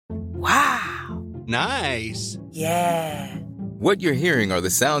Nice. Yeah. What you're hearing are the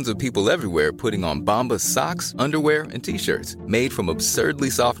sounds of people everywhere putting on Bombas socks, underwear, and T-shirts made from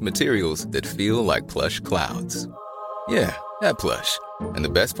absurdly soft materials that feel like plush clouds. Yeah, that plush. And the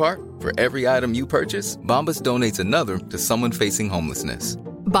best part? For every item you purchase, Bombas donates another to someone facing homelessness.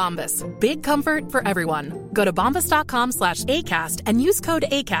 Bombas. Big comfort for everyone. Go to bombas.com/ACAST and use code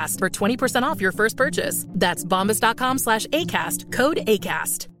ACAST for 20% off your first purchase. That's bombas.com/ACAST. Code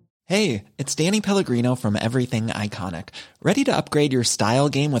ACAST. Hey, it's Danny Pellegrino from Everything Iconic. Ready to upgrade your style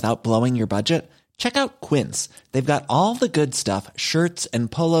game without blowing your budget? Check out Quince. They've got all the good stuff, shirts and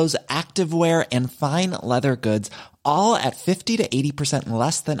polos, activewear, and fine leather goods, all at 50 to 80%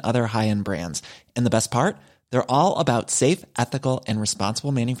 less than other high-end brands. And the best part? They're all about safe, ethical, and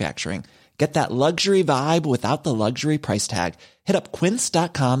responsible manufacturing. Get that luxury vibe without the luxury price tag. Hit up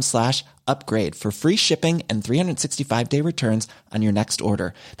quince.com/upgrade for free shipping and 365-day returns on your next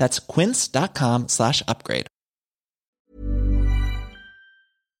order. That's quince.com/upgrade.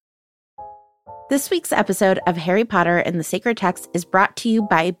 This week's episode of Harry Potter and the Sacred Text is brought to you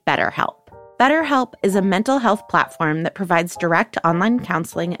by BetterHelp. BetterHelp is a mental health platform that provides direct online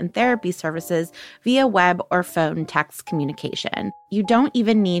counseling and therapy services via web or phone text communication. You don't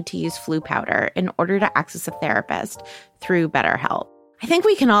even need to use flu powder in order to access a therapist through BetterHelp. I think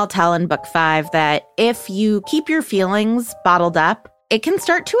we can all tell in Book 5 that if you keep your feelings bottled up, it can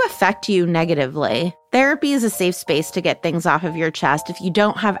start to affect you negatively. Therapy is a safe space to get things off of your chest if you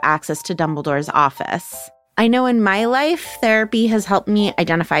don't have access to Dumbledore's office. I know in my life, therapy has helped me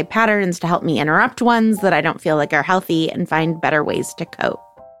identify patterns to help me interrupt ones that I don't feel like are healthy and find better ways to cope.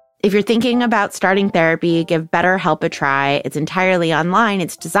 If you're thinking about starting therapy, give BetterHelp a try. It's entirely online.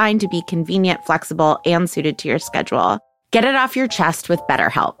 It's designed to be convenient, flexible, and suited to your schedule. Get it off your chest with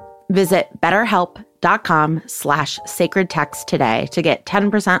BetterHelp. Visit BetterHelp.com/sacredtext today to get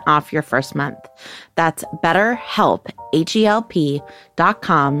 10% off your first month. That's BetterHelp,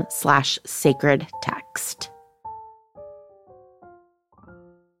 HELP.com/sacredtext.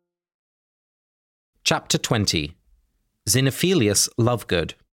 Chapter 20. Xenophilius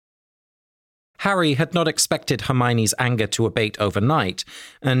Lovegood. Harry had not expected Hermione's anger to abate overnight,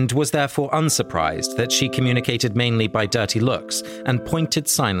 and was therefore unsurprised that she communicated mainly by dirty looks and pointed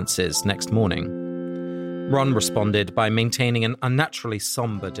silences next morning. Ron responded by maintaining an unnaturally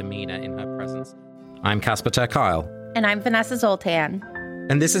somber demeanor in her presence. I'm Casper ter Kuile. And I'm Vanessa Zoltan.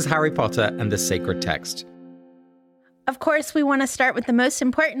 And this is Harry Potter and the Sacred Text. Of course, we want to start with the most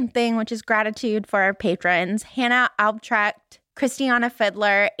important thing, which is gratitude for our patrons. Hannah Albrecht, Christiana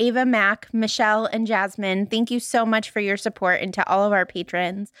Fiddler, Ava Mack, Michelle, and Jasmine, thank you so much for your support, and to all of our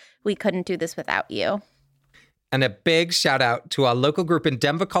patrons. We couldn't do this without you. And a big shout out to our local group in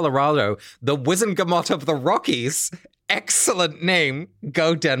Denver, Colorado, the Wizengamot of the Rockies. Excellent name.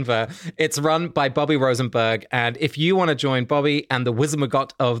 Go Denver. It's run by Bobby Rosenberg. And if you want to join Bobby and the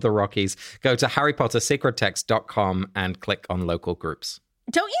Wizengamot of the Rockies, go to harrypottersacredtext.com and click on local groups.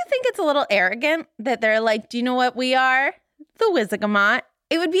 Don't you think it's a little arrogant that they're like, do you know what we are? The Wizengamot.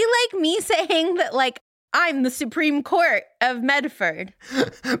 It would be like me saying that, like, I'm the Supreme Court of Medford.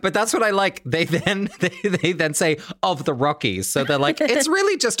 But that's what I like. They then say of the Rockies. So they're like, it's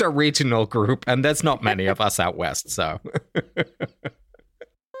really just a regional group, and there's not many of us out west, so.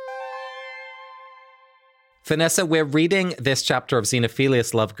 Vanessa, we're reading this chapter of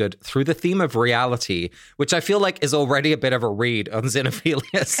Xenophilius Lovegood through the theme of reality, which I feel like is already a bit of a read on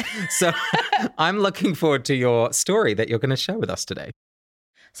Xenophilius. So I'm looking forward to your story that you're going to share with us today.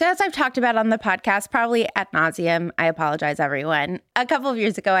 So as I've talked about on the podcast, probably ad nauseum, I apologize, everyone. A couple of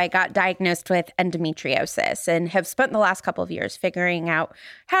years ago, I got diagnosed with endometriosis and have spent the last couple of years figuring out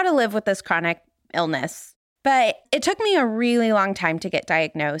how to live with this chronic illness. But it took me a really long time to get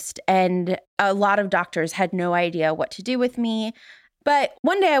diagnosed, and a lot of doctors had no idea what to do with me. But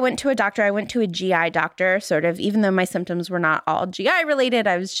one day I went to a doctor. I went to a GI doctor, sort of, even though my symptoms were not all GI related.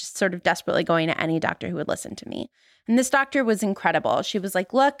 I was just sort of desperately going to any doctor who would listen to me. And this doctor was incredible. She was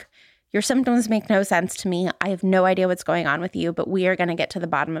like, look, your symptoms make no sense to me. I have no idea what's going on with you, but we are going to get to the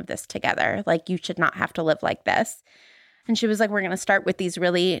bottom of this together. Like, you should not have to live like this. And she was like, we're going to start with these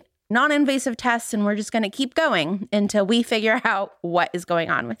really non-invasive tests, and we're just going to keep going until we figure out what is going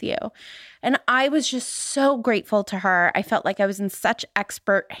on with you. And I was just so grateful to her. I felt like I was in such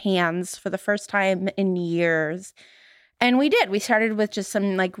expert hands for the first time in years. And we did. We started with just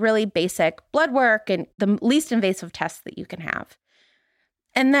some like really basic blood work and the least invasive tests that you can have.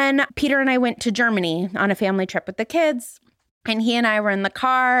 And then Peter and I went to Germany on a family trip with the kids. And he and I were in the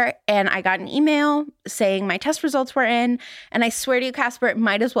car, and I got an email saying my test results were in. And I swear to you, Casper, it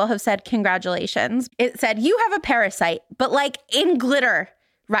might as well have said congratulations. It said, you have a parasite, but like in glitter,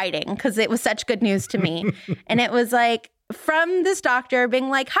 writing because it was such good news to me. And it was like from this doctor being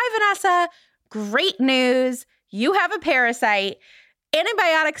like, hi, Vanessa, great news. You have a parasite.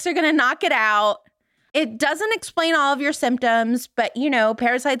 Antibiotics are going to knock it out. It doesn't explain all of your symptoms, but, you know,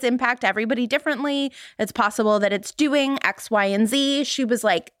 parasites impact everybody differently. It's possible that it's doing X, Y, and Z. She was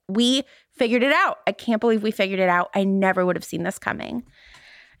like, we figured it out. I can't believe we figured it out. I never would have seen this coming.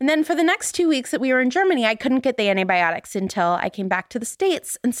 And then for the next 2 weeks that we were in Germany, I couldn't get the antibiotics until I came back to the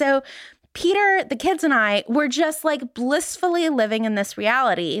States. And so Peter, the kids, and I were just like blissfully living in this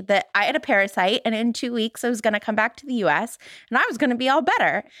reality that I had a parasite and in 2 weeks I was going to come back to the US and I was going to be all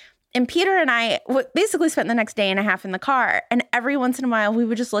better. And Peter and I basically spent the next day and a half in the car. And every once in a while, we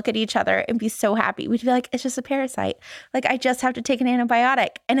would just look at each other and be so happy. We'd be like, it's just a parasite. Like, I just have to take an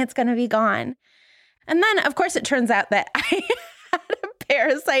antibiotic and it's going to be gone. And then, of course, it turns out that I had a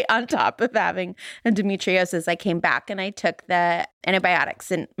parasite on top of having endometriosis. I came back and I took the antibiotics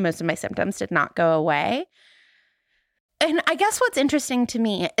and most of my symptoms did not go away. And I guess what's interesting to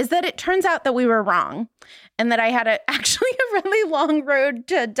me is that it turns out that we were wrong and that I had actually a really long road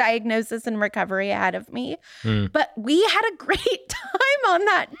to diagnosis and recovery ahead of me. But we had a great time on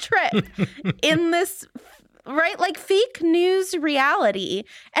that trip in this, right, like fake news reality.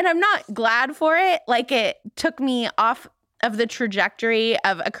 And I'm not glad for it. Like it took me off of the trajectory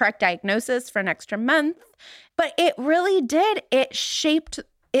of a correct diagnosis for an extra month. But it really did. It shaped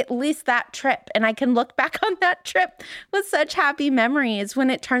at least that trip. And I can look back on that trip with such happy memories when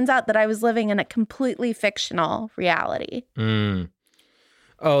it turns out that I was living in a completely fictional reality.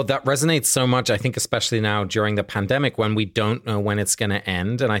 Oh, that resonates so much. I think especially now during the pandemic when we don't know when it's going to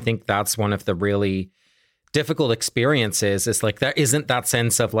end. And I think that's one of the really difficult experiences is like there isn't that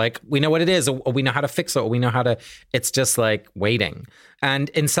sense of like, we know what it is or we know how to fix it or we know how to, it's just like waiting. And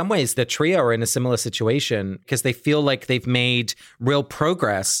in some ways, the trio are in a similar situation because they feel like they've made real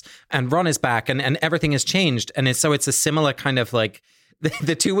progress and Ron is back and everything has changed. And so it's a similar kind of like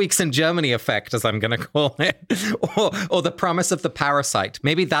the 2 weeks in Germany effect, as I'm going to call it, or the promise of the parasite.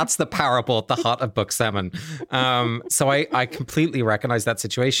 Maybe that's the parable at the heart of book 7. So I completely recognize that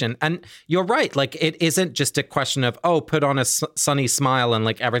situation. And you're right. Like, it isn't just a question of, oh, put on a sunny smile and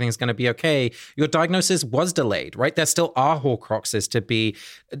like everything's going to be okay. Your diagnosis was delayed, right? There still are Horcruxes to be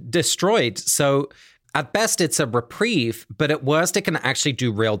destroyed. So at best, it's a reprieve, but at worst, it can actually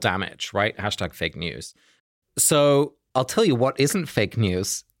do real damage, right? Hashtag fake news. So I'll tell you what isn't fake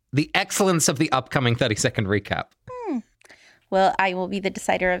news. The excellence of the upcoming 30-second recap. Well, I will be the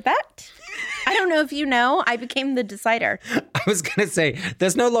decider of that. I don't know if you know, I became the decider. I was going to say,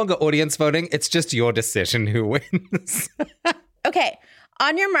 there's no longer audience voting. It's just your decision who wins. Okay,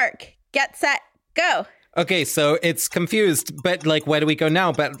 on your mark, get set, go. Okay, so it's confused, but like, where do we go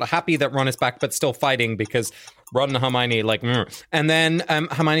now? But happy that Ron is back, but still fighting because Ron and Hermione like, and then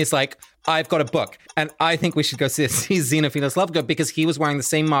Hermione's like, I've got a book, and I think we should go see Xenophilius Lovegood because he was wearing the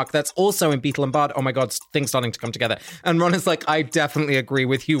same mark that's also in Beetle and Bard. Oh my God, things starting to come together. And Ron is like, I definitely agree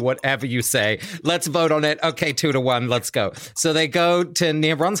with you, whatever you say. Let's vote on it. Okay, 2-1, let's go. So they go to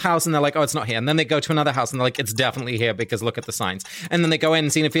near Ron's house, and they're like, oh, it's not here. And then they go to another house, and they're like, it's definitely here because look at the signs. And then they go in,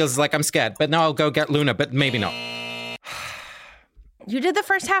 and Xenophilius is like, I'm scared, but now I'll go get Luna, but maybe not. You did the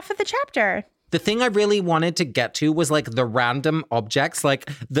first half of the chapter. The thing I really wanted to get to was like the random objects, like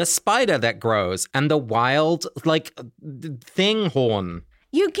the spider that grows and the wild, like thing horn.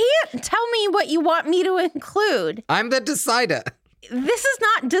 You can't tell me what you want me to include. I'm the decider. This is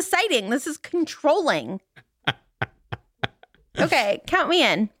not deciding. This is controlling. Okay, count me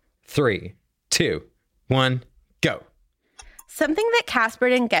in. 3, 2, 1, go. Something that Casper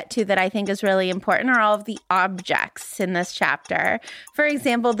didn't get to that I think is really important are all of the objects in this chapter. For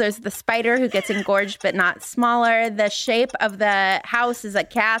example, there's the spider who gets engorged but not smaller. The shape of the house is a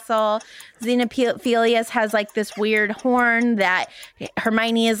castle. Xenophilius has like this weird horn that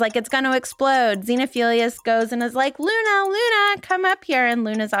Hermione is like, it's going to explode. Xenophilius goes and is like, Luna, come up here. And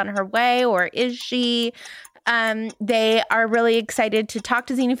Luna's on her way, or is she? They are really excited to talk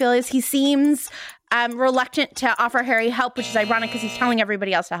to Xenophilius. He seems reluctant to offer Harry help, which is ironic because he's telling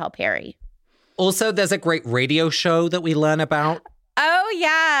everybody else to help Harry. Also, there's a great radio show that we learn about. Oh,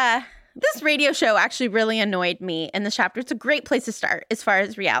 yeah. This radio show actually really annoyed me in this chapter. It's a great place to start as far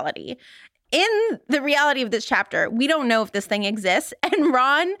as reality. In the reality of this chapter, we don't know if this thing exists. And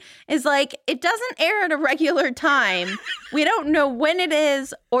Ron is like, it doesn't air at a regular time. We don't know when it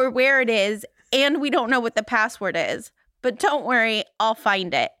is or where it is. And we don't know what the password is. But don't worry, I'll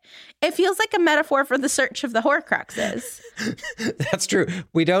find it. It feels like a metaphor for the search of the Horcruxes. That's true.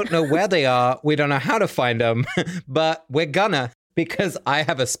 We don't know where they are. We don't know how to find them, but we're gonna. Because I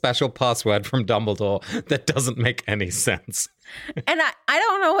have a special password from Dumbledore that doesn't make any sense. And I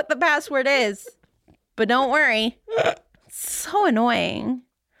don't know what the password is, but don't worry. It's so annoying.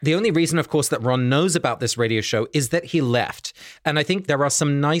 The only reason, of course, that Ron knows about this radio show is that he left. And I think there are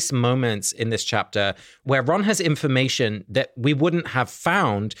some nice moments in this chapter where Ron has information that we wouldn't have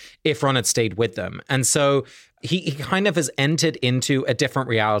found if Ron had stayed with them. And so he kind of has entered into a different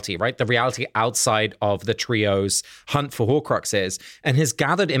reality, right? The reality outside of the trio's hunt for Horcruxes, and has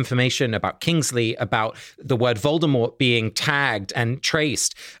gathered information about Kingsley, about the word Voldemort being tagged and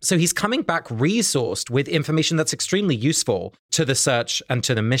traced. So he's coming back resourced with information that's extremely useful to the search and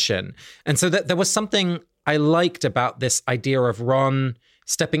to the mission. And so that there was something I liked about this idea of Ron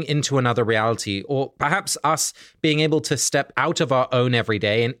stepping into another reality, or perhaps us being able to step out of our own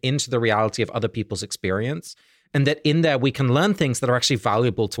everyday and into the reality of other people's experience. And that in there we can learn things that are actually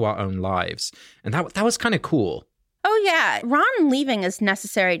valuable to our own lives. And that was kind of cool. Oh, yeah. Ron leaving is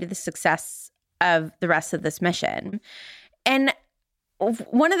necessary to the success of the rest of this mission. And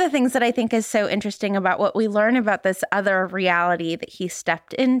one of the things that I think is so interesting about what we learn about this other reality that he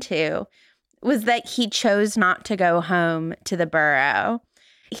stepped into was that he chose not to go home to the Burrow.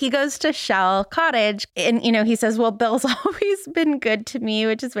 He goes to Shell Cottage and, he says, well, Bill's always been good to me,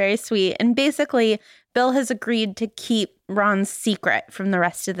 which is very sweet. And basically, Bill has agreed to keep Ron's secret from the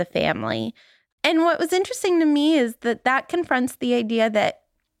rest of the family. And what was interesting to me is that confronts the idea that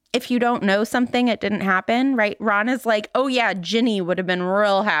if you don't know something, it didn't happen, right? Ron is like, oh yeah, Ginny would have been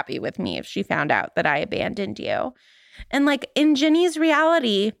real happy with me if she found out that I abandoned you. And like in Ginny's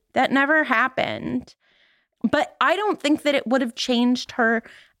reality, that never happened. But I don't think that it would have changed her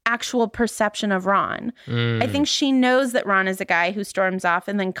actual perception of Ron. I think she knows that Ron is a guy who storms off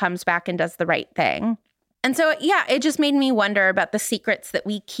and then comes back and does the right thing. And so, yeah, it just made me wonder about the secrets that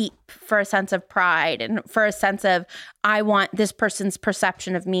we keep for a sense of pride and for a sense of, I want this person's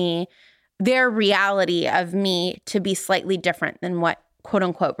perception of me, their reality of me to be slightly different than what, quote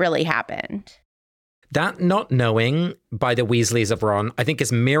unquote, really happened. That not knowing by the Weasleys of Ron, I think,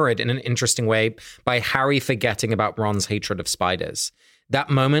 is mirrored in an interesting way by Harry forgetting about Ron's hatred of spiders. That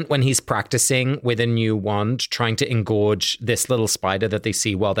moment when he's practicing with a new wand, trying to engorge this little spider that they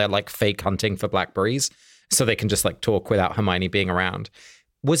see while they're like fake hunting for blackberries, so they can just like talk without Hermione being around,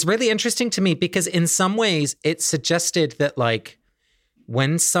 was really interesting to me because in some ways it suggested that like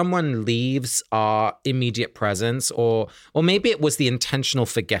when someone leaves our immediate presence, or maybe it was the intentional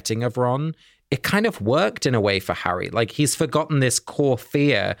forgetting of Ron, it kind of worked in a way for Harry. Like he's forgotten this core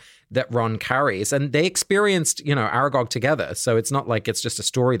fear that Ron carries. And they experienced, Aragog together. So it's not like it's just a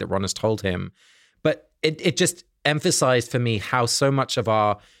story that Ron has told him. But it just emphasized for me how so much of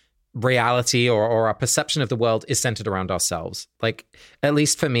our reality or our perception of the world is centered around ourselves. Like, at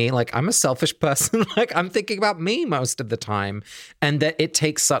least for me, like I'm a selfish person. Like I'm thinking about me most of the time. And that it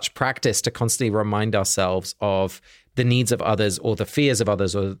takes such practice to constantly remind ourselves of the needs of others or the fears of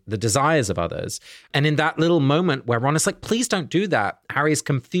others or the desires of others. And in that little moment where Ron is like, please don't do that, Harry is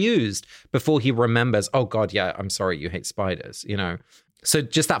confused before he remembers, oh God, yeah, I'm sorry, you hate spiders, So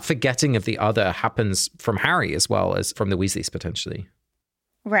just that forgetting of the other happens from Harry as well as from the Weasleys potentially.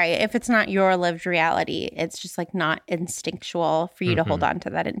 Right. If it's not your lived reality, it's just like not instinctual for you to hold on to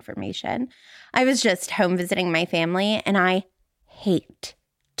that information. I was just home visiting my family and I hate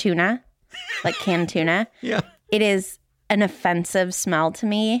tuna, like canned tuna. Yeah. It is an offensive smell to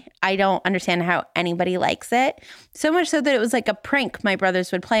me. I don't understand how anybody likes it. So much so that it was like a prank my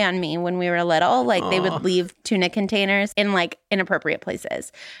brothers would play on me when we were little. Like they would leave tuna containers in like inappropriate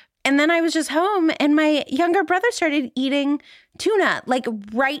places. And then I was just home and my younger brother started eating tuna like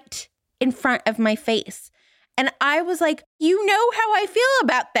right in front of my face. And I was like, you know how I feel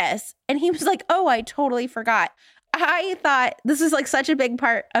about this. And he was like, oh, I totally forgot. I thought this is like such a big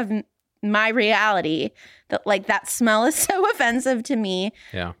part of my reality that like that smell is so offensive to me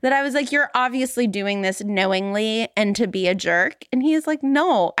that I was like, you're obviously doing this knowingly and to be a jerk. And he's like,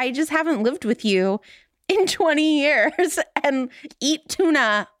 no, I just haven't lived with you in 20 years and eat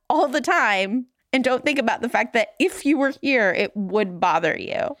tuna all the time and don't think about the fact that if you were here, it would bother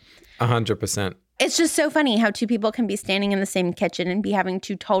you. 100%. It's just so funny how two people can be standing in the same kitchen and be having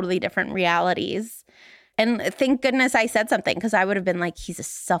two totally different realities. And thank goodness I said something because I would have been like, he's a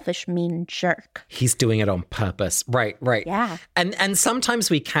selfish, mean jerk. He's doing it on purpose. Right. Yeah. And sometimes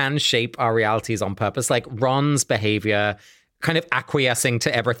we can shape our realities on purpose. Like Ron's behavior, kind of acquiescing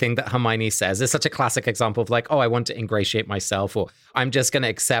to everything that Hermione says, is such a classic example of like, oh, I want to ingratiate myself, or I'm just going to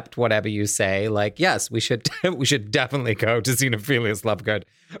accept whatever you say. Like, yes, we should definitely go to Xenophilius Lovegood.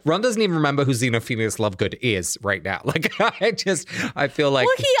 Ron doesn't even remember who Xenophilius Lovegood is right now. Like, I feel like...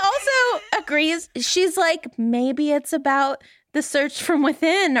 Well, he also agrees. She's like, maybe it's about the search from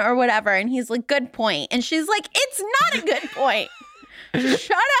within or whatever. And he's like, good point. And she's like, it's not a good point.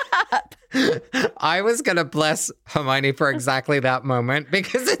 Shut up. I was going to bless Hermione for exactly that moment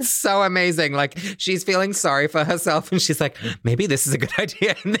because it's so amazing. Like, she's feeling sorry for herself and she's like, maybe this is a good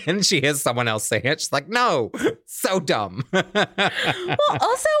idea. And then she hears someone else say it. She's like, no, so dumb. Well,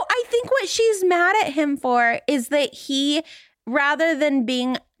 also, I think what she's mad at him for is that he, rather than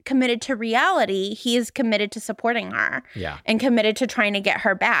being committed to reality, he is committed to supporting her and committed to trying to get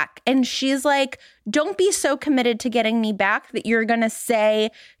her back. And she's like, don't be so committed to getting me back that you're going to say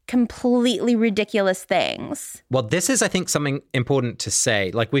completely ridiculous things. Well, this is, I think, something important to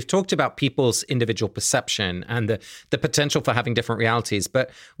say. Like, we've talked about people's individual perception and the potential for having different realities, but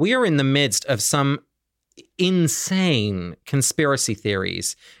we are in the midst of some insane conspiracy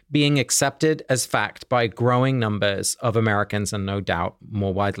theories being accepted as fact by growing numbers of Americans and no doubt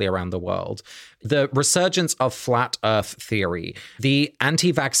more widely around the world. The resurgence of flat earth theory, the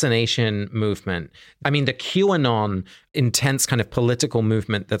anti-vaccination movement, I mean, the QAnon intense kind of political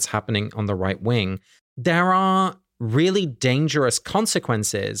movement that's happening on the right wing. There are really dangerous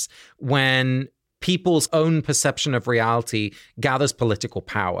consequences when people's own perception of reality gathers political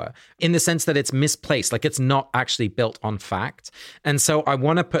power in the sense that it's misplaced, like it's not actually built on fact. And so I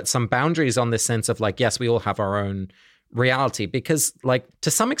want to put some boundaries on this sense of like, yes, we all have our own reality because like to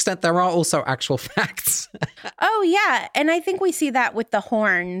some extent there are also actual facts. Oh yeah. And I think we see that with the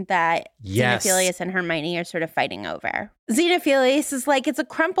horn that Xenophilius and Hermione are sort of fighting over. Xenophilius is like, it's a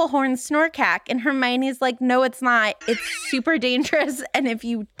crumple horn snorkack. And Hermione's like, no, it's not. It's super dangerous. And if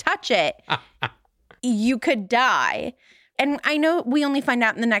you touch it, you could die. And I know we only find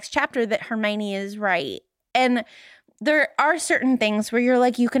out in the next chapter that Hermione is right. And there are certain things where you're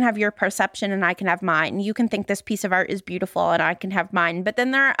like, you can have your perception and I can have mine. You can think this piece of art is beautiful and I can have mine. But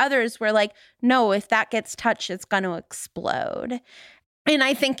then there are others where like, no, if that gets touched, it's going to explode. And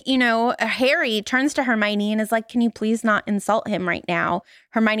I think, you know, Harry turns to Hermione and is like, can you please not insult him right now?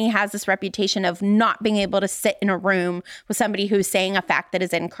 Hermione has this reputation of not being able to sit in a room with somebody who's saying a fact that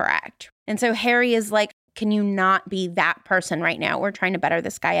is incorrect. And so Harry is like, can you not be that person right now? We're trying to better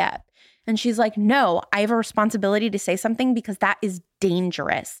this guy up. And she's like, no, I have a responsibility to say something because that is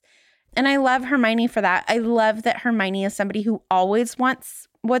dangerous. And I love Hermione for that. I love that Hermione is somebody who always wants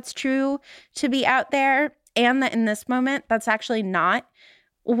what's true to be out there. And that in this moment, that's actually not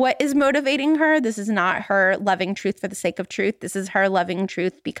what is motivating her. This is not her loving truth for the sake of truth. This is her loving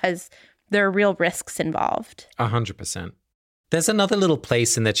truth because there are real risks involved. 100%. There's another little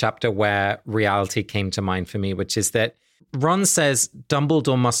place in the chapter where reality came to mind for me, which is that Ron says,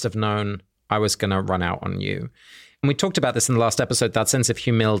 Dumbledore must have known I was going to run out on you. And we talked about this in the last episode, that sense of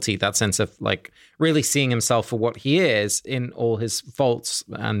humility, that sense of like really seeing himself for what he is in all his faults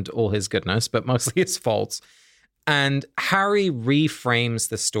and all his goodness, but mostly his faults. And Harry reframes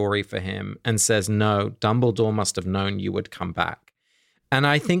the story for him and says, no, Dumbledore must have known you would come back. And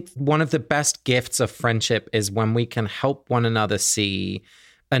I think one of the best gifts of friendship is when we can help one another see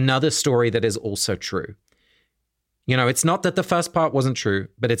another story that is also true. You know, it's not that the first part wasn't true,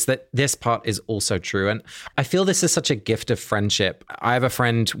 but it's that this part is also true. And I feel this is such a gift of friendship. I have a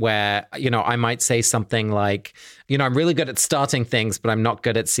friend where, you know, I might say something like, you know, I'm really good at starting things, but I'm not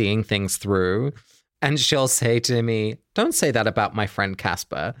good at seeing things through. And she'll say to me, don't say that about my friend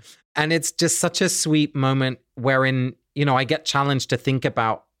Casper. And it's just such a sweet moment wherein, you know, I get challenged to think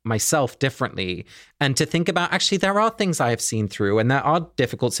about myself differently and to think about actually there are things I have seen through and there are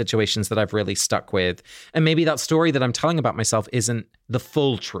difficult situations that I've really stuck with. And maybe that story that I'm telling about myself isn't the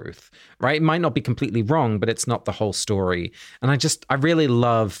full truth, right? It might not be completely wrong, but it's not the whole story. And I really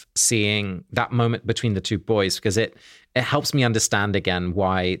love seeing that moment between the two boys because it helps me understand again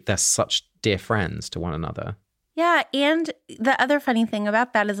why they're such dear friends to one another. Yeah, and the other funny thing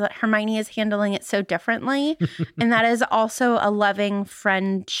about that is that Hermione is handling it so differently. And that is also a loving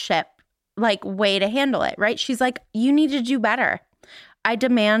friendship, like, way to handle it, right? She's like, you need to do better. I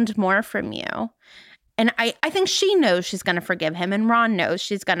demand more from you. And I think she knows she's going to forgive him, and Ron knows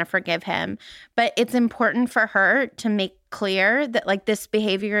she's going to forgive him. But it's important for her to make clear that, like, this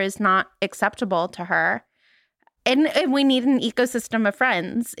behavior is not acceptable to her. And we need an ecosystem of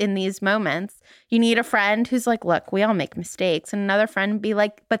friends in these moments. You need a friend who's like, look, we all make mistakes. And another friend be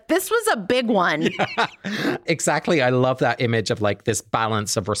like, but this was a big one. Yeah, exactly. I love that image of like this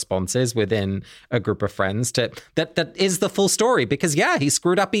balance of responses within a group of friends that is the full story. Because, yeah, he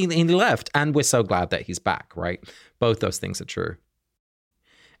screwed up and he left. And we're so glad that he's back, right? Both those things are true.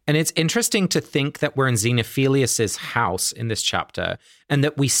 And it's interesting to think that we're in Xenophilius's house in this chapter and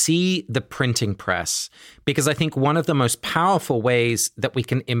that we see the printing press, because I think one of the most powerful ways that we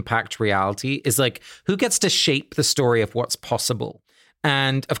can impact reality is like, who gets to shape the story of what's possible?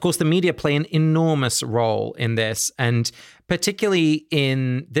 And of course, the media play an enormous role in this. And particularly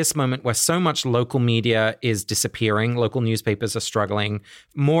in this moment where so much local media is disappearing, local newspapers are struggling.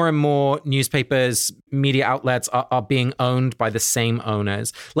 More and more newspapers, media outlets are being owned by the same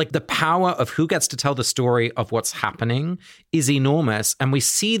owners. Like, the power of who gets to tell the story of what's happening is enormous. And we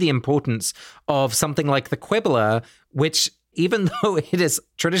see the importance of something like The Quibbler, which, even though it has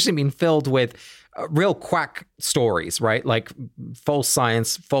traditionally been filled with real quack stories, right? Like false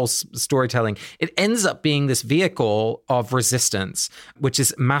science, false storytelling. It ends up being this vehicle of resistance, which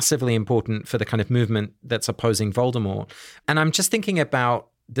is massively important for the kind of movement that's opposing Voldemort. And I'm just thinking about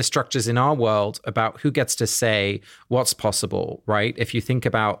the structures in our world about who gets to say what's possible, right? If you think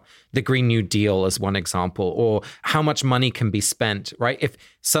about the Green New Deal as one example, or how much money can be spent, right? If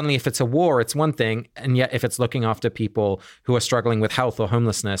it's a war, it's one thing. And yet if it's looking after people who are struggling with health or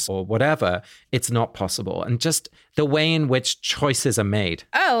homelessness or whatever, it's not possible. And just the way in which choices are made.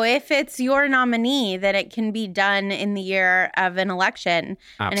 Oh, if it's your nominee, then it can be done in the year of an election.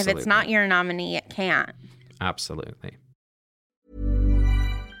 Absolutely. And if it's not your nominee, it can't. Absolutely.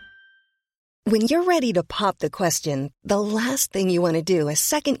 When you're ready to pop the question, the last thing you want to do is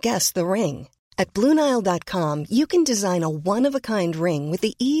second-guess the ring. At BlueNile.com, you can design a one-of-a-kind ring with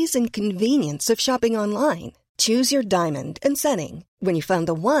the ease and convenience of shopping online. Choose your diamond and setting. When you find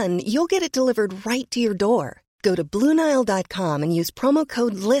the one, you'll get it delivered right to your door. Go to BlueNile.com and use promo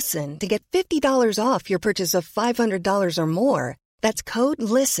code LISTEN to get $50 off your purchase of $500 or more. That's code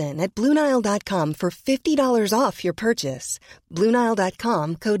LISTEN at BlueNile.com for $50 off your purchase.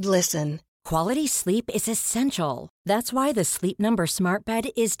 BlueNile.com, code LISTEN. Quality sleep is essential. That's why the Sleep Number Smart Bed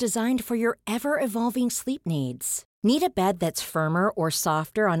is designed for your ever-evolving sleep needs. Need a bed that's firmer or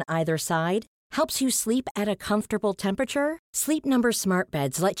softer on either side? Helps you sleep at a comfortable temperature? Sleep Number Smart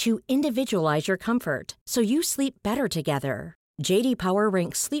Beds let you individualize your comfort, so you sleep better together. J.D. Power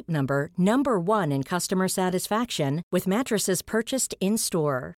ranks Sleep Number number 1 in customer satisfaction with mattresses purchased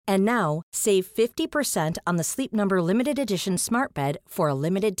in-store. And now, save 50% on the Sleep Number Limited Edition Smart Bed for a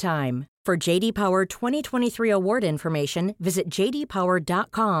limited time. For J.D. Power 2023 award information, visit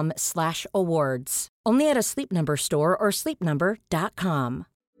jdpower.com/awards. Only at a Sleep Number store or sleepnumber.com.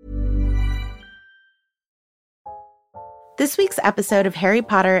 This week's episode of Harry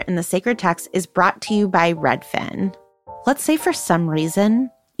Potter and the Sacred Text is brought to you by Redfin. Let's say for some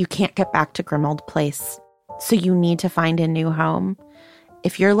reason you can't get back to Grimmauld Place, so you need to find a new home.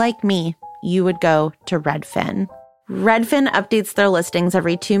 If you're like me, you would go to Redfin. Redfin updates their listings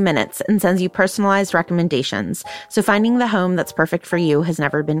every 2 minutes and sends you personalized recommendations, so finding the home that's perfect for you has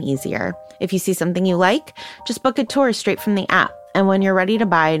never been easier. If you see something you like, just book a tour straight from the app. And when you're ready to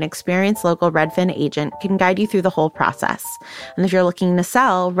buy, an experienced local Redfin agent can guide you through the whole process. And if you're looking to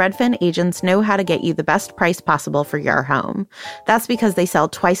sell, Redfin agents know how to get you the best price possible for your home. That's because they sell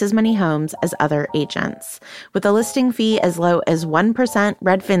twice as many homes as other agents. With a listing fee as low as 1%,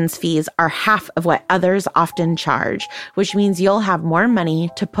 Redfin's fees are half of what others often charge, which means you'll have more money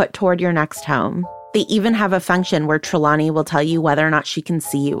to put toward your next home. They even have a function where Trelawney will tell you whether or not she can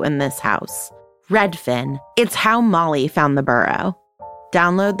see you in this house. Redfin. It's how Molly found the burrow.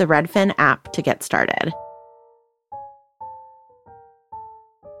 Download the Redfin app to get started.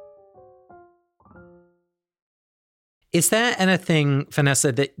 Is there anything,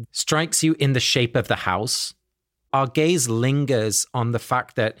 Vanessa, that strikes you in the shape of the house? Our gaze lingers on the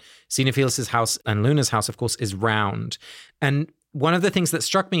fact that Xenophilius's house and Luna's house, of course, is round. And one of the things that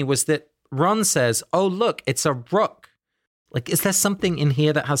struck me was that Ron says, oh, look, it's a rook. Like, is there something in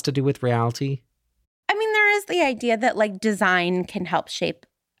here that has to do with reality? I mean, there is the idea that like design can help shape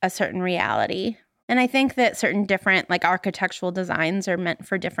a certain reality. And I think that certain different like architectural designs are meant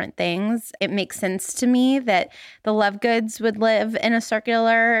for different things. It makes sense to me that the Lovegoods would live in a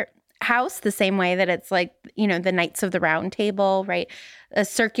circular house the same way that it's like, you know, the Knights of the Round Table, right? A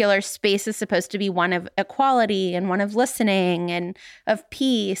circular space is supposed to be one of equality and one of listening and of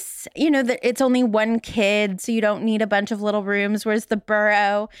peace. You know, that it's only one kid, so you don't need a bunch of little rooms. Whereas the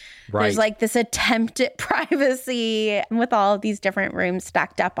Burrow, right, there's like this attempt at privacy with all of these different rooms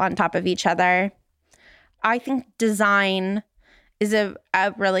stacked up on top of each other. I think design is a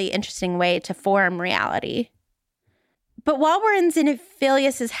really interesting way to form reality. But while we're in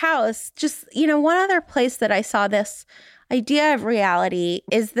Xenophilius's house, just, you know, one other place that I saw this idea of reality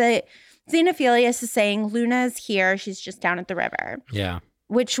is that Xenophilius is saying Luna's here. She's just down at the river. Yeah.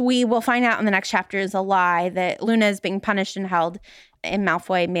 Which we will find out in the next chapter is a lie, that Luna is being punished and held in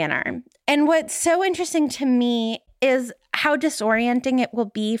Malfoy Manor. And what's so interesting to me is how disorienting it will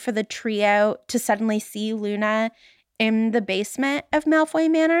be for the trio to suddenly see Luna in the basement of Malfoy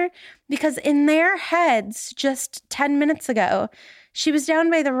Manor, because in their heads, just 10 minutes ago, she was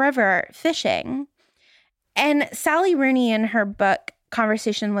down by the river fishing. And Sally Rooney, in her book,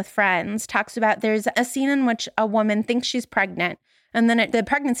 Conversation with Friends, talks about there's a scene in which a woman thinks she's pregnant, and then the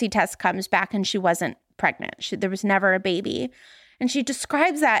pregnancy test comes back and she wasn't pregnant. There was never a baby. And she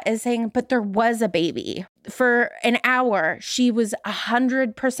describes that as saying, but there was a baby. For an hour, she was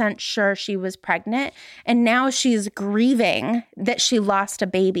 100% sure she was pregnant. And now she's grieving that she lost a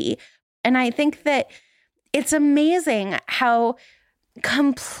baby. And I think that it's amazing how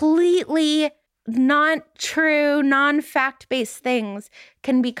completely not true, non-fact-based things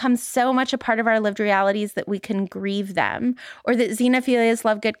can become so much a part of our lived realities that we can grieve them, or that Xenophilius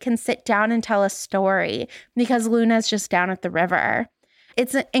Lovegood can sit down and tell a story because Luna's just down at the river.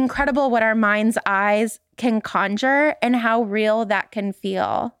 It's incredible what our mind's eyes can conjure and how real that can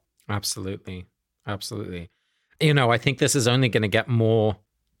feel. Absolutely. Absolutely. I think this is only going to get more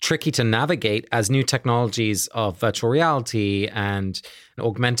tricky to navigate as new technologies of virtual reality and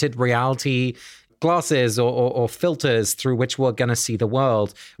augmented reality glasses or filters through which we're going to see the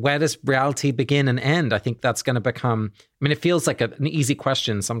world. Where does reality begin and end? I think that's going to become, it feels like an easy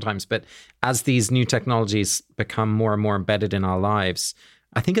question sometimes, but as these new technologies become more and more embedded in our lives,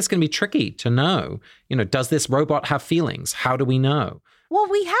 I think it's going to be tricky to know, does this robot have feelings? How do we know? Well,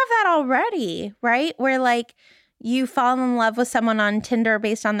 we have that already, right? Where you fall in love with someone on Tinder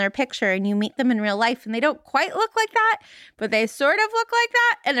based on their picture and you meet them in real life and they don't quite look like that, but they sort of look like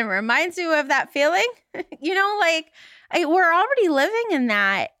that. And it reminds you of that feeling, we're already living in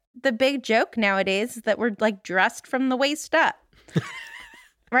that. The big joke nowadays is that we're dressed from the waist up,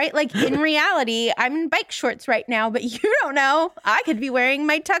 right? In reality, I'm in bike shorts right now, but you don't know. I could be wearing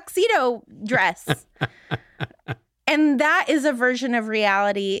my tuxedo dress. And that is a version of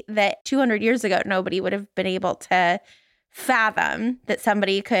reality that 200 years ago, nobody would have been able to fathom, that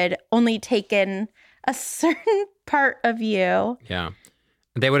somebody could only take in a certain part of you. Yeah.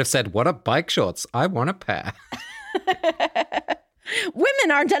 They would have said, what are bike shorts? I want a pair.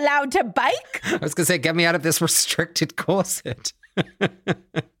 Women aren't allowed to bike. I was going to say, get me out of this restricted corset.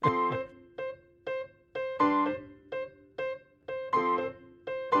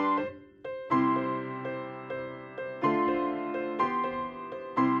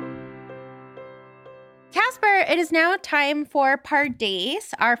 It is now time for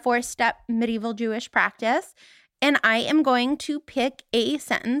Pardes, our 4-step medieval Jewish practice, and I am going to pick a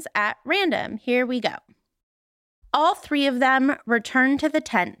sentence at random. Here we go. All three of them returned to the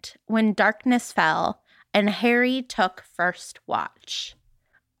tent when darkness fell, and Harry took first watch.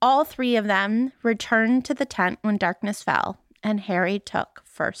 All three of them returned to the tent when darkness fell, and Harry took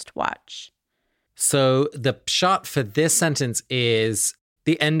first watch. So the shot for this sentence is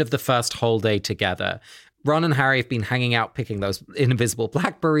the end of the first whole day together. Ron and Harry have been hanging out picking those invisible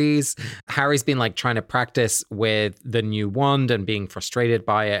blackberries. Harry's been trying to practice with the new wand and being frustrated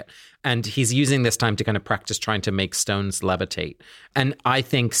by it. And he's using this time to kind of practice trying to make stones levitate. And I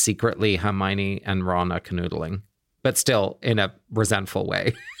think secretly Hermione and Ron are canoodling, but still in a resentful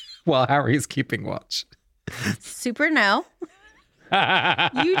way while Harry's keeping watch. Super no.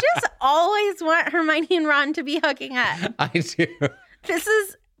 You just always want Hermione and Ron to be hooking up. I do. This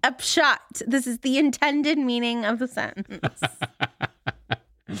is a shot. This is the intended meaning of the sentence.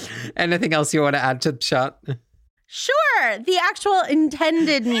 Anything else you want to add to the shot? Sure. The actual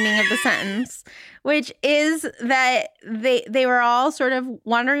intended meaning of the sentence, which is that they were all sort of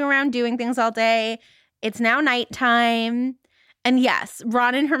wandering around doing things all day. It's now nighttime. And yes,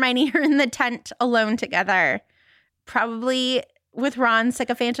 Ron and Hermione are in the tent alone together, probably with Ron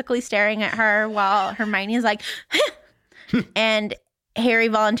sycophantically staring at her while Hermione is like, and Harry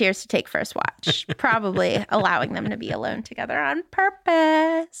volunteers to take first watch, probably allowing them to be alone together on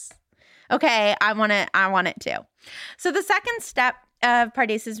purpose. Okay, I want it too. So the second step of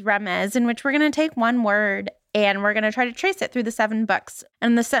Pardes is Remez, in which we're going to take one word and we're going to try to trace it through the 7 books.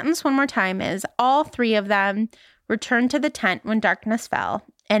 And the sentence one more time is, all three of them returned to the tent when darkness fell,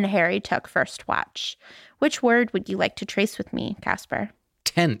 and Harry took first watch. Which word would you like to trace with me, Casper?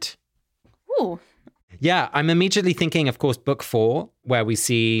 Tent. Ooh. Yeah, I'm immediately thinking, of course, book 4, where we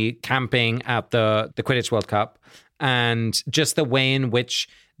see camping at the Quidditch World Cup, and just the way in which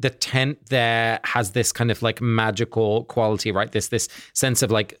the tent there has this kind of magical quality, right? This sense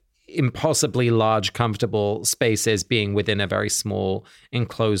of impossibly large, comfortable spaces being within a very small,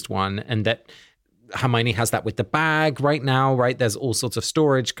 enclosed one, and that Hermione has that with the bag right now, right? There's all sorts of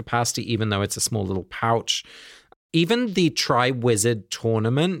storage capacity, even though it's a small little pouch. even the Tri-Wizard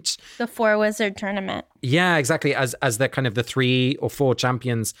tournament. The 4-wizard tournament. Yeah, exactly. As they're kind of the 3 or 4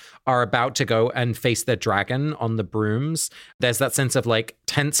 champions are about to go and face their dragon on the brooms, there's that sense of like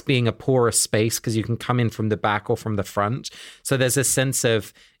tents being a porous space because you can come in from the back or from the front. So there's a sense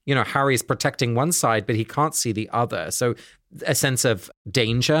of, you know, Harry's protecting one side, but he can't see the other. So a sense of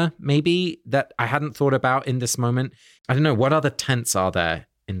danger, maybe, that I hadn't thought about in this moment. I don't know. What other tents are there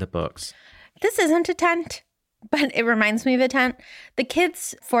in the books? This isn't a tent, but it reminds me of a tent. The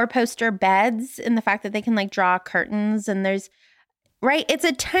kids' 4-poster beds and the fact that they can like draw curtains and there's, right? It's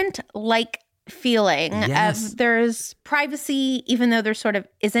a tent-like feeling of there's privacy, even though there sort of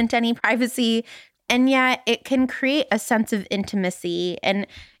isn't any privacy. And yet it can create a sense of intimacy. And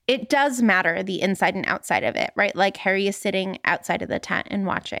it does matter, the inside and outside of it, right? Like Harry is sitting outside of the tent and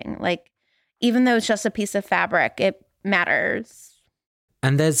watching. Like, even though it's just a piece of fabric, it matters.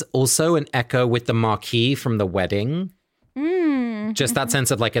 And there's also an echo with the marquee from the wedding. Just that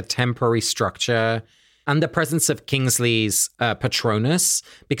sense of like a temporary structure. And the presence of Kingsley's Patronus.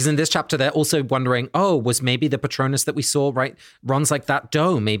 Because in this chapter, they're also wondering, oh, was maybe the Patronus that we saw, right? Ron's like, that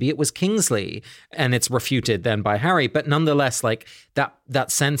doe, maybe it was Kingsley. And it's refuted then by Harry. But nonetheless, like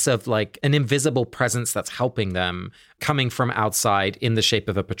that sense of like an invisible presence that's helping them coming from outside in the shape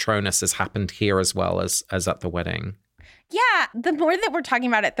of a Patronus has happened here as well as at the wedding. Yeah, the more that we're talking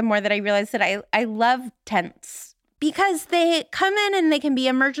about it, the more that I realize that I love tents. Because they come in and they can be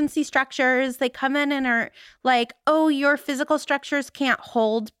emergency structures. They come in and are like, oh, your physical structures can't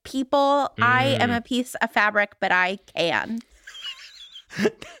hold people. I am a piece of fabric, but I can.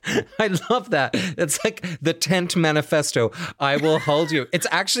 I love that. It's like the tent manifesto. I will hold you. It's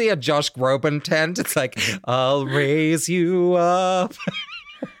actually a Josh Groban tent. It's like, I'll raise you up.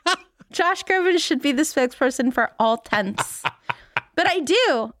 Josh Groban should be the spokesperson for all tents. But I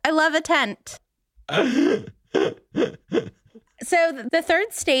do. I love a tent. So the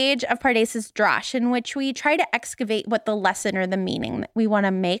third stage of Pardes is Drosh, in which we try to excavate what the lesson or the meaning that we want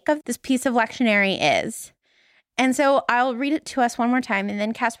to make of this piece of lectionary is. And so I'll read it to us one more time, and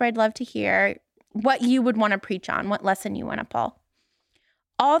then Casper, I'd love to hear what you would want to preach on, what lesson you want to pull.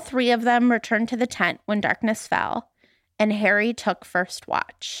 All 3 of them returned to the tent when darkness fell, and Harry took first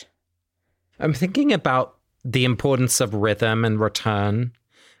watch. I'm thinking about the importance of rhythm and return.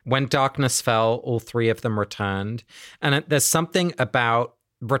 When darkness fell, all 3 of them returned. And there's something about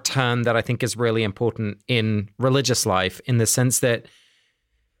return that I think is really important in religious life, in the sense that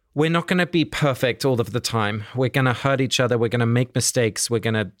we're not going to be perfect all of the time. We're going to hurt each other. We're going to make mistakes. We're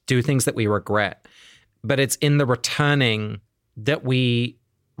going to do things that we regret. But it's in the returning that we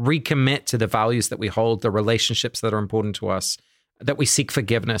recommit to the values that we hold, the relationships that are important to us, that we seek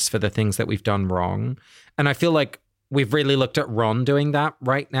forgiveness for the things that we've done wrong. And I feel like we've really looked at Ron doing that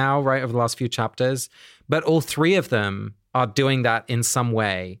right now, right, over the last few chapters. But all 3 of them are doing that in some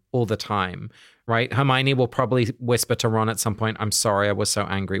way all the time, right? Hermione will probably whisper to Ron at some point, I'm sorry, I was so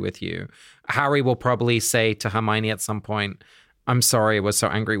angry with you. Harry will probably say to Hermione at some point, I'm sorry, I was so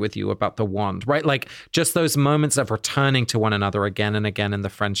angry with you about the wand, right? Like just those moments of returning to one another again and again in the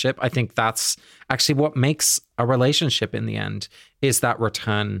friendship. I think that's actually what makes a relationship in the end, is that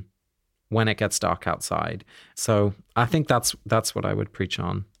return when it gets dark outside. So I think that's what I would preach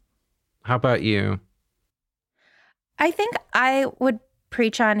on. How about you? I think I would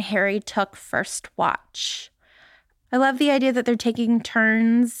preach on Harry took first watch. I love the idea that they're taking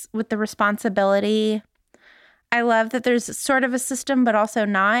turns with the responsibility. I love that there's sort of a system, but also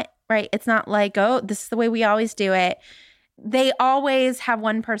not, right? It's not like, oh, this is the way we always do it. They always have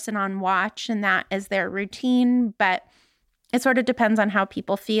one person on watch, and that is their routine, but it sort of depends on how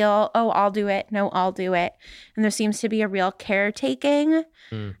people feel. Oh, I'll do it. No, I'll do it. And there seems to be a real caretaking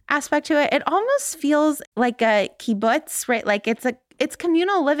aspect to it. It almost feels like a kibbutz, right? Like it's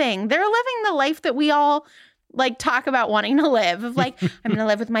communal living. They're living the life that we all like talk about wanting to live, of like, I'm going to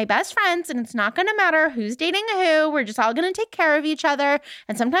live with my best friends and it's not going to matter who's dating who. We're just all going to take care of each other.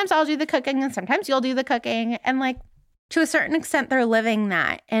 And sometimes I'll do the cooking and sometimes you'll do the cooking. And like, to a certain extent, they're living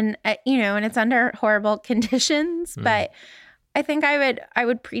that. And, and it's under horrible conditions, but I think I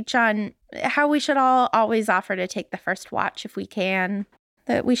would preach on how we should all always offer to take the first watch if we can,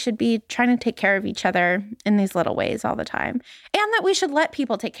 that we should be trying to take care of each other in these little ways all the time, and that we should let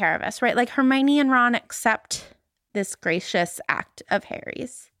people take care of us, right? Like Hermione and Ron accept this gracious act of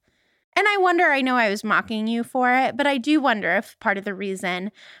Harry's. And I wonder, I know I was mocking you for it, but I do wonder if part of the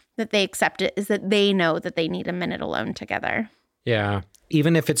reason that they accept it is that they know that they need a minute alone together. Yeah.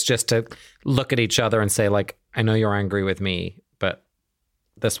 Even if it's just to look at each other and say, like, I know you're angry with me, but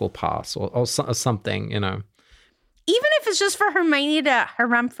this will pass, or something, Even if it's just for Hermione to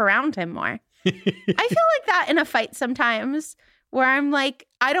harumph around him more. I feel like that in a fight sometimes, where I'm like,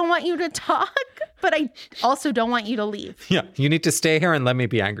 I don't want you to talk, but I also don't want you to leave. Yeah, you need to stay here and let me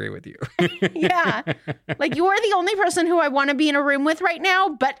be angry with you. Yeah. Like, you are the only person who I want to be in a room with right now,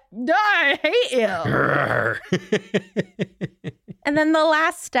 but I hate you. And then the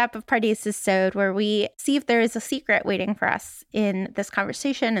last step of Pardee's Sode, where we see if there is a secret waiting for us in this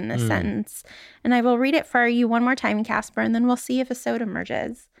conversation, in this sentence. And I will read it for you one more time, Casper, and then we'll see if a Sode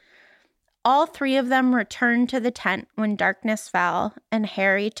emerges. All three of them returned to the tent when darkness fell, and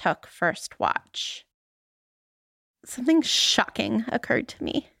Harry took first watch. Something shocking occurred to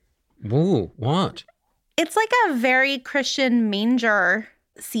me. Ooh, what? It's like a very Christian manger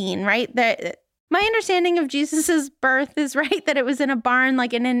scene, right? My understanding of Jesus's birth is right, that it was in a barn,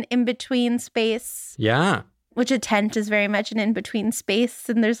 like in an in-between space. Yeah. Which a tent is very much an in-between space.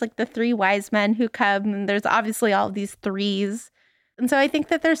 And there's like the three wise men who come, and there's obviously all of these threes. And so I think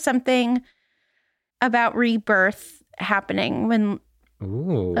that there's something about rebirth happening when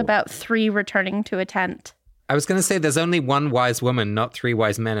about three returning to a tent. I was going to say there's only one wise woman, not three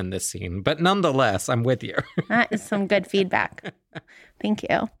wise men in this scene. But nonetheless, I'm with you. That is some good feedback. Thank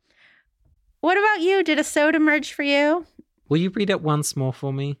you. What about you? Did a Sode emerge for you? Will you read it once more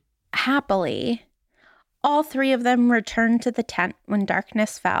for me? Happily, all three of them returned to the tent when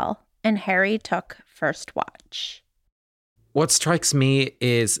darkness fell, and Harry took first watch. What strikes me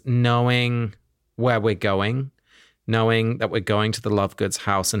is knowing where we're going, knowing that we're going to the Lovegoods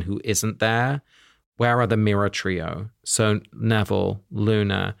house and who isn't there. Where are the mirror trio? So Neville,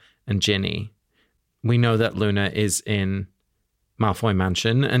 Luna, and Ginny. We know that Luna is in Malfoy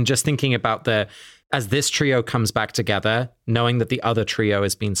Mansion. And just thinking about as this trio comes back together, knowing that the other trio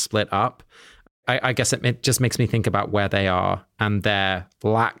has been split up, I guess it just makes me think about where they are and their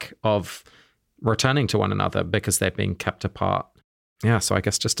lack of returning to one another because they're being kept apart. Yeah, so I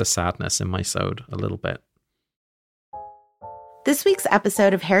guess just a sadness in my Sode a little bit. This week's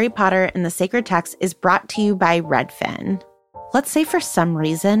episode of Harry Potter and the Sacred Text is brought to you by Redfin. Let's say for some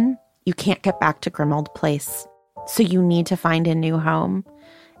reason you can't get back to Grimmauld Place, so you need to find a new home.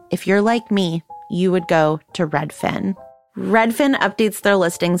 If you're like me, you would go to Redfin. Redfin updates their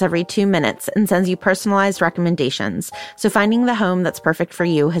listings every 2 minutes and sends you personalized recommendations, so finding the home that's perfect for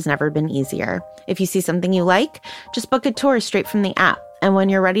you has never been easier. If you see something you like, just book a tour straight from the app. And when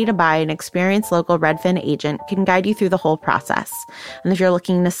you're ready to buy, an experienced local Redfin agent can guide you through the whole process. And if you're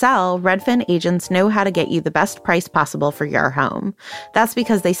looking to sell, Redfin agents know how to get you the best price possible for your home. That's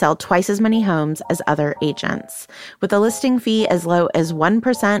because they sell twice as many homes as other agents. With a listing fee as low as 1%,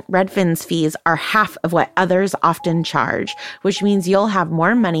 Redfin's fees are half of what others often charge, which means you'll have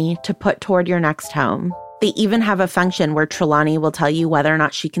more money to put toward your next home. They even have a function where Trelawney will tell you whether or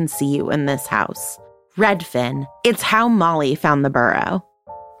not she can see you in this house. Redfin. It's how Molly found the burrow.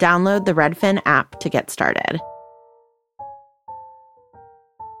 Download the Redfin app to get started.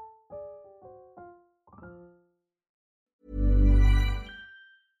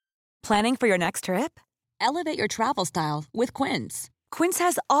 Planning for your next trip? Elevate your travel style with Quince. Quince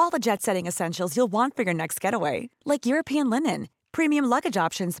has all the jet-setting essentials you'll want for your next getaway, like European linen, premium luggage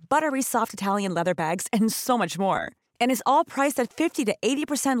options, buttery soft Italian leather bags, and so much more. And is all priced at 50 to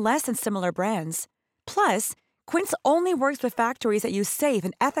 80% less than similar brands. Plus, Quince only works with factories that use safe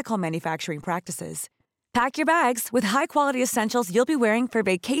and ethical manufacturing practices. Pack your bags with high-quality essentials you'll be wearing for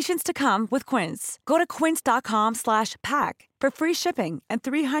vacations to come with Quince. Go to quince.com/pack for free shipping and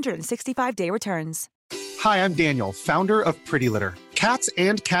 365-day returns. Hi, I'm Daniel, founder of Pretty Litter. Cats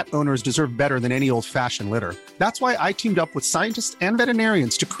and cat owners deserve better than any old-fashioned litter. That's why I teamed up with scientists and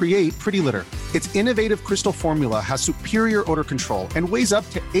veterinarians to create Pretty Litter. Its innovative crystal formula has superior odor control and weighs up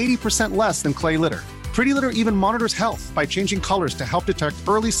to 80% less than clay litter. Pretty Litter even monitors health by changing colors to help detect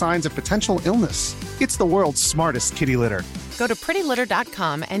early signs of potential illness. It's the world's smartest kitty litter. Go to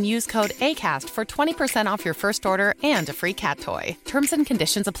prettylitter.com and use code ACAST for 20% off your first order and a free cat toy. Terms and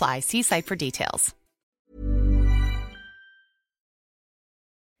conditions apply. See site for details.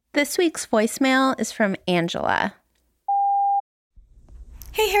 This week's voicemail is from Angela.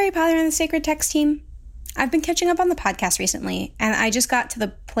 Hey, Harry Potter and the Sacred Text team. I've been catching up on the podcast recently, and I just got to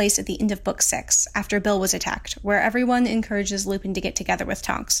the place at the end of Book 6, after Bill was attacked, where everyone encourages Lupin to get together with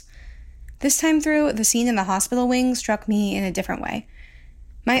Tonks. This time through, the scene in the hospital wing struck me in a different way.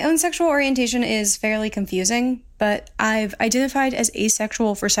 My own sexual orientation is fairly confusing, but I've identified as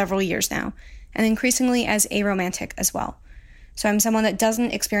asexual for several years now, and increasingly as aromantic as well. So I'm someone that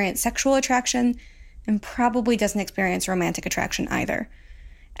doesn't experience sexual attraction, and probably doesn't experience romantic attraction either.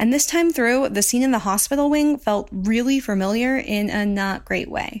 And this time through, the scene in the hospital wing felt really familiar in a not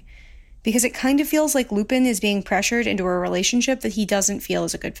great way. Because it kind of feels like Lupin is being pressured into a relationship that he doesn't feel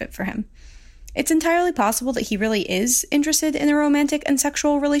is a good fit for him. It's entirely possible that he really is interested in a romantic and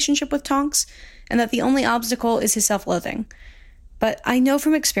sexual relationship with Tonks, and that the only obstacle is his self-loathing. But I know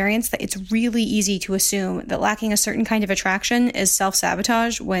from experience that it's really easy to assume that lacking a certain kind of attraction is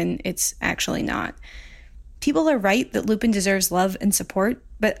self-sabotage when it's actually not. People are right that Lupin deserves love and support,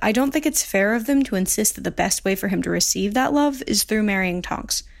 but I don't think it's fair of them to insist that the best way for him to receive that love is through marrying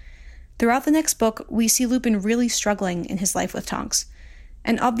Tonks. Throughout the next book, we see Lupin really struggling in his life with Tonks.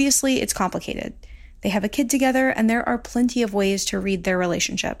 And obviously, it's complicated. They have a kid together, and there are plenty of ways to read their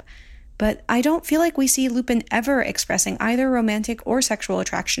relationship. But I don't feel like we see Lupin ever expressing either romantic or sexual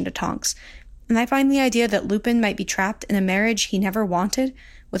attraction to Tonks. And I find the idea that Lupin might be trapped in a marriage he never wanted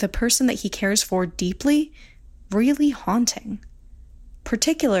with a person that he cares for deeply really haunting.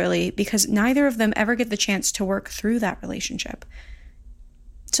 Particularly because neither of them ever get the chance to work through that relationship.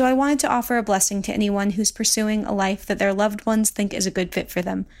 So I wanted to offer a blessing to anyone who's pursuing a life that their loved ones think is a good fit for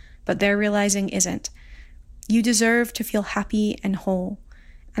them, but they're realizing isn't. You deserve to feel happy and whole,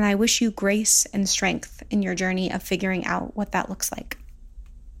 and I wish you grace and strength in your journey of figuring out what that looks like.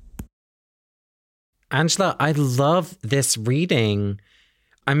 Angela, I love this reading.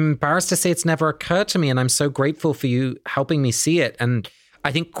 I'm embarrassed to say it's never occurred to me, and I'm so grateful for you helping me see it. And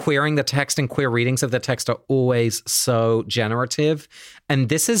I think queering the text and queer readings of the text are always so generative. And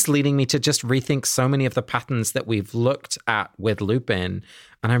this is leading me to just rethink so many of the patterns that we've looked at with Lupin.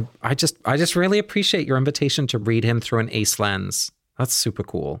 And I just really appreciate your invitation to read him through an ace lens. That's super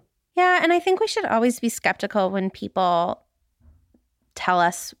cool. Yeah, and I think we should always be skeptical when people tell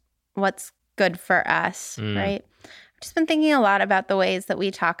us what's good for us, right? I've just been thinking a lot about the ways that we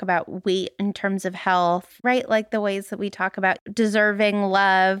talk about weight in terms of health, right? Like the ways that we talk about deserving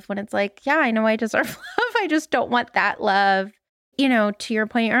love when it's like, yeah, I know I deserve love. I just don't want that love. You know, to your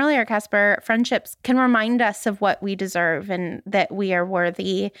point earlier, Casper, friendships can remind us of what we deserve and that we are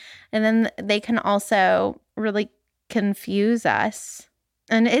worthy. And then they can also really confuse us.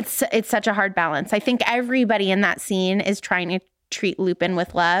 And it's such a hard balance. I think everybody in that scene is trying to treat Lupin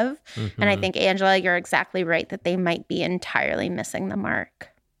with love. And I think, Angela, you're exactly right that they might be entirely missing the mark.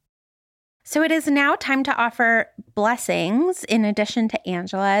 So it is now time to offer blessings in addition to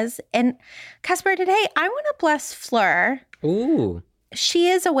Angela's. And Casper, today I want to bless Fleur. Ooh. She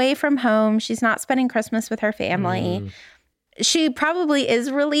is away from home. She's not spending Christmas with her family. She probably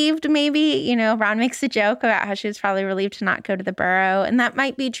is relieved, maybe. You know, Ron makes a joke about how she was probably relieved to not go to the Burrow. And that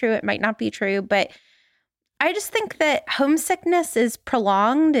might be true. It might not be true. But I just think that homesickness is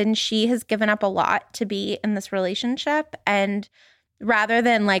prolonged and she has given up a lot to be in this relationship. And rather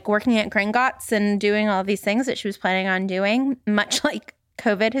than like working at Gringotts and doing all these things that she was planning on doing, much like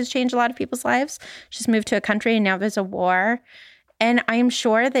COVID has changed a lot of people's lives, she's moved to a country and now there's a war. And I'm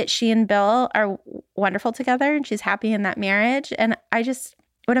sure that she and Bill are wonderful together and she's happy in that marriage. And I just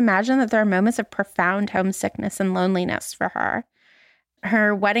would imagine that there are moments of profound homesickness and loneliness for her.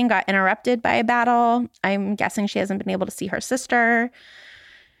 Her wedding got interrupted by a battle. I'm guessing she hasn't been able to see her sister.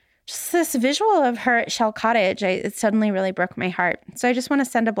 Just this visual of her at Shell Cottage, it suddenly really broke my heart. So I just want to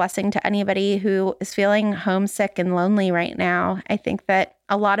send a blessing to anybody who is feeling homesick and lonely right now. I think that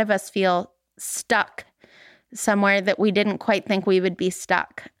a lot of us feel stuck somewhere that we didn't quite think we would be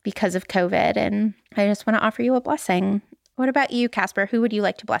stuck because of COVID. And I just want to offer you a blessing. What about you, Casper? Who would you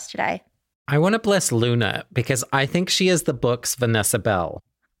like to bless today? I want to bless Luna because I think she is the book's Vanessa Bell.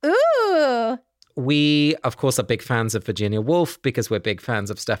 Ooh. We, of course, are big fans of Virginia Woolf because we're big fans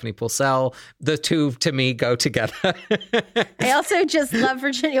of Stephanie Purcell. The two, to me, go together. I also just love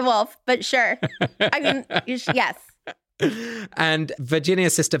Virginia Woolf, but sure. I mean, yes. And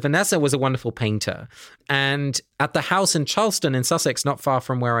Virginia's sister Vanessa was a wonderful painter. And at the house in Charleston in Sussex, not far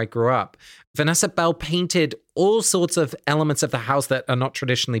from where I grew up, Vanessa Bell painted all sorts of elements of the house that are not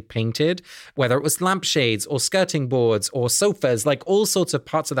traditionally painted, whether it was lampshades or skirting boards or sofas, like all sorts of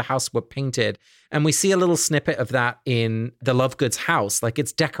parts of the house were painted. And we see a little snippet of that in the Lovegoods house. Like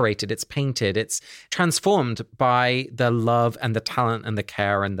it's decorated, it's painted, it's transformed by the love and the talent and the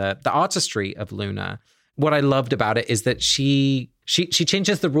care and the artistry of Luna. What I loved about it is that she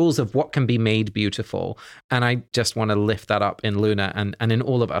changes the rules of what can be made beautiful. And I just want to lift that up in Luna and in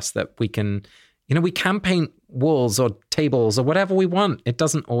all of us that we can, you know, we can paint walls or tables or whatever we want. It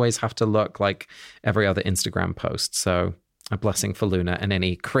doesn't always have to look like every other Instagram post. So a blessing for Luna and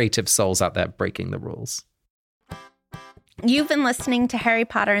any creative souls out there breaking the rules. You've been listening to Harry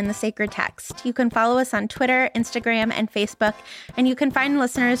Potter and the Sacred Text. You can follow us on Twitter, Instagram, and Facebook, and you can find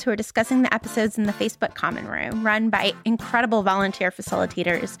listeners who are discussing the episodes in the Facebook Common Room, run by incredible volunteer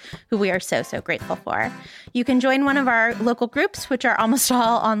facilitators who we are so grateful for. You can join one of our local groups, which are almost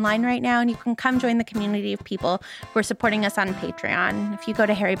all online right now, and you can come join the community of people who are supporting us on Patreon if you go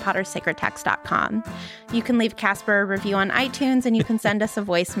to harrypottersacredtext.com. You can leave Casper a review on iTunes, and you can send us a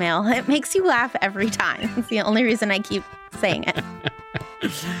voicemail. It makes you laugh every time. It's the only reason I keep saying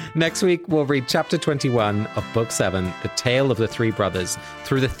it. Next week, we'll read Chapter 21 of Book 7, The Tale of the Three Brothers,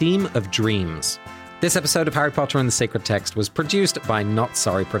 through the theme of dreams. This episode of Harry Potter and the Sacred Text was produced by Not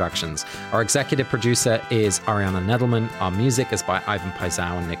Sorry Productions. Our executive producer is Ariana Nedelman. Our music is by Ivan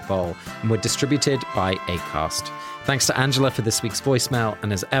Paisau and Nick Boll, and we're distributed by Acast. Thanks to Angela for this week's voicemail,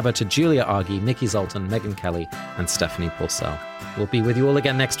 and as ever to Julia Argy, Nikki Zoltan, Megan Kelly, and Stephanie Purcell. We'll be with you all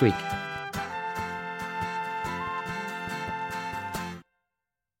again next week.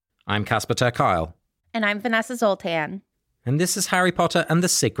 I'm Casper ter Kuile. And I'm Vanessa Zoltan. And this is Harry Potter and the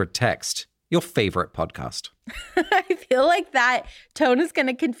Sacred Text, your favorite podcast. I feel like that tone is going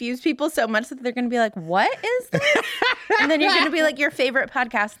to confuse people so much that they're going to be like, what is this? And then you're going to be like, your favorite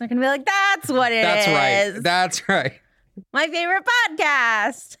podcast. And they're going to be like, that's what it is. That's right. My favorite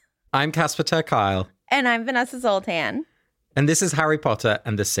podcast. I'm Casper ter Kuile. And I'm Vanessa Zoltan. And this is Harry Potter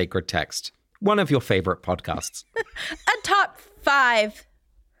and the Sacred Text, one of your favorite podcasts. A top 5.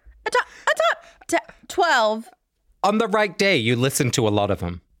 A top 12. On the right day, you listen to a lot of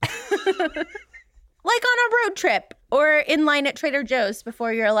them. Like on a road trip or in line at Trader Joe's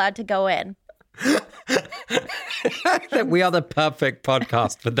before you're allowed to go in. We are the perfect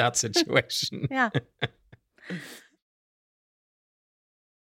podcast for that situation. Yeah.